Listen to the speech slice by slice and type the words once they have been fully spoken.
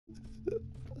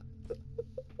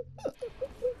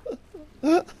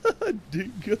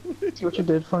Dingo. See what you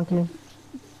did, Funky?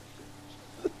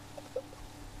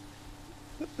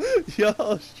 Y'all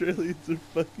Australians are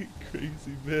fucking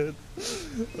crazy, man.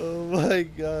 Oh my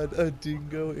god, a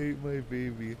dingo ate my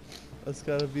baby. That's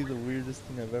gotta be the weirdest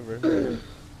thing I've ever heard.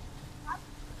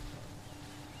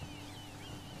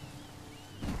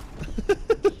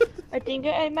 A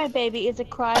dingo ate my baby is a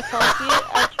cry falsely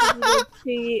attributed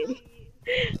to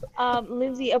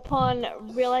Lindsay upon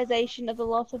realization of the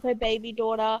loss of her baby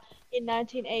daughter in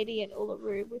 1980 in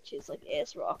Uluru, which is like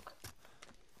Ayers Rock.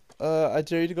 I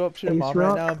dare you to go up to your Ace mom Rock?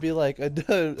 right now and be like, a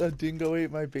dingo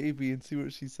ate my baby, and see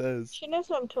what she says. She knows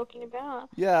what I'm talking about.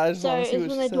 Yeah, I just So want to see it's what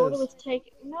when she their daughter says. was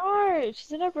taken. No,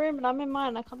 she's in her room and I'm in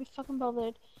mine. I can't be fucking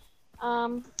bothered.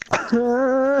 Taken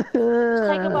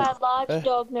by a large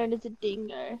dog known as a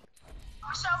dingo.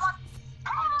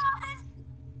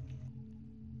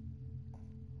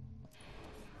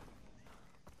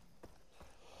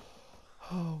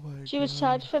 Oh my god. She was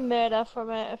charged for murder of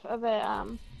her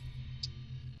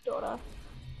daughter.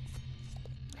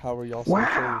 How were y'all so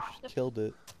sure she killed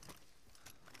it?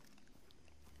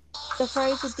 The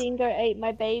phrase "a dingo ate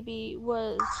my baby"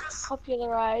 was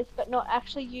popularized but not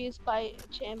actually used by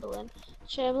Chamberlain.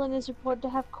 Chamberlain is reported to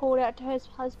have called out to his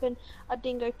husband, "A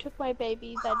dingo took my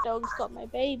baby, that dog's got my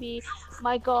baby.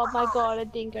 My god, a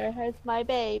dingo has my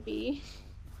baby."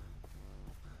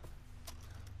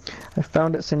 I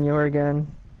found it, senor,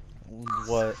 again.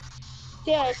 What?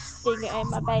 Yes, dingo ate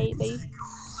my baby.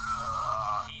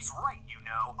 He's right, you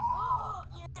know.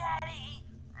 Your daddy.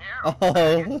 Oh.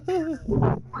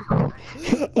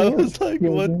 I was like,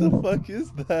 what the fuck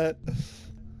is that?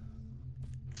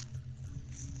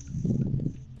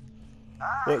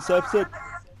 What's up,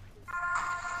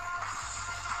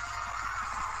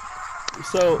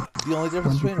 So the only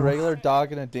difference between a regular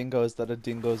dog and a dingo is that a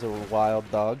dingo is a wild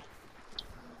dog.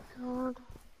 God.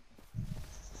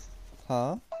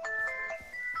 Huh?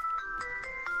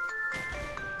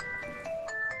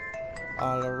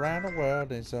 All around the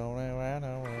world, it's only around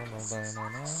the world.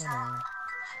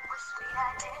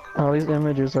 All these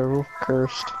images are real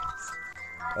cursed.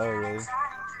 Oh, really?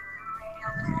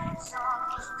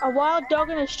 A wild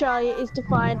dog in Australia is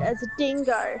defined as a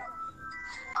dingo.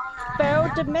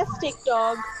 Feral domestic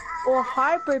dog, or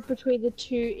hybrid between the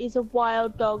two, is a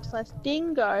wild dog /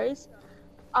 dingoes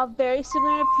are very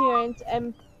similar in appearance,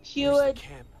 and pure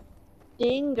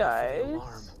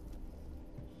dingoes.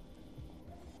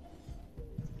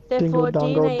 Therefore,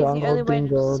 DNA is the only way to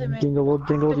determine dingle, if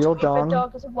a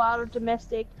dog is a wild or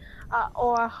domestic,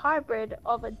 or a hybrid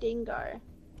of a dingo.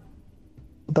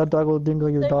 That dog will dingo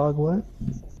your dog, what?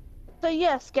 So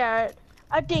yes, Garrett,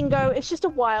 a dingo is just a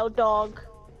wild dog.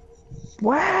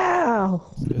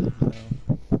 Wow!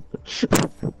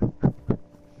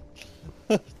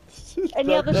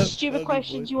 Any other stupid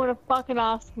questions you want to fucking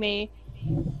ask me?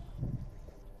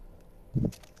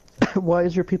 Why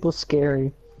is your people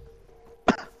scary?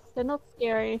 They're not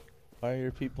scary. Why are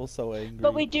your people so angry?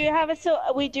 But we do have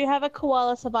a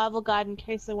koala survival guide in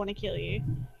case they want to kill you.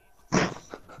 I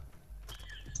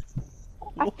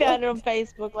found it on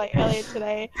Facebook like earlier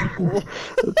today.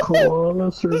 The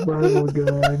koala survival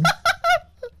guide.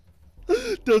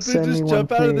 Don't they just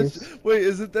jump out of please. the... Wait,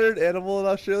 isn't there an animal in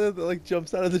Australia that like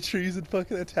jumps out of the trees and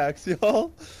fucking attacks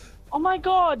y'all? Oh my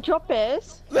god, drop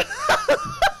bears.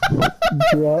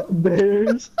 Drop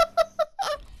bears?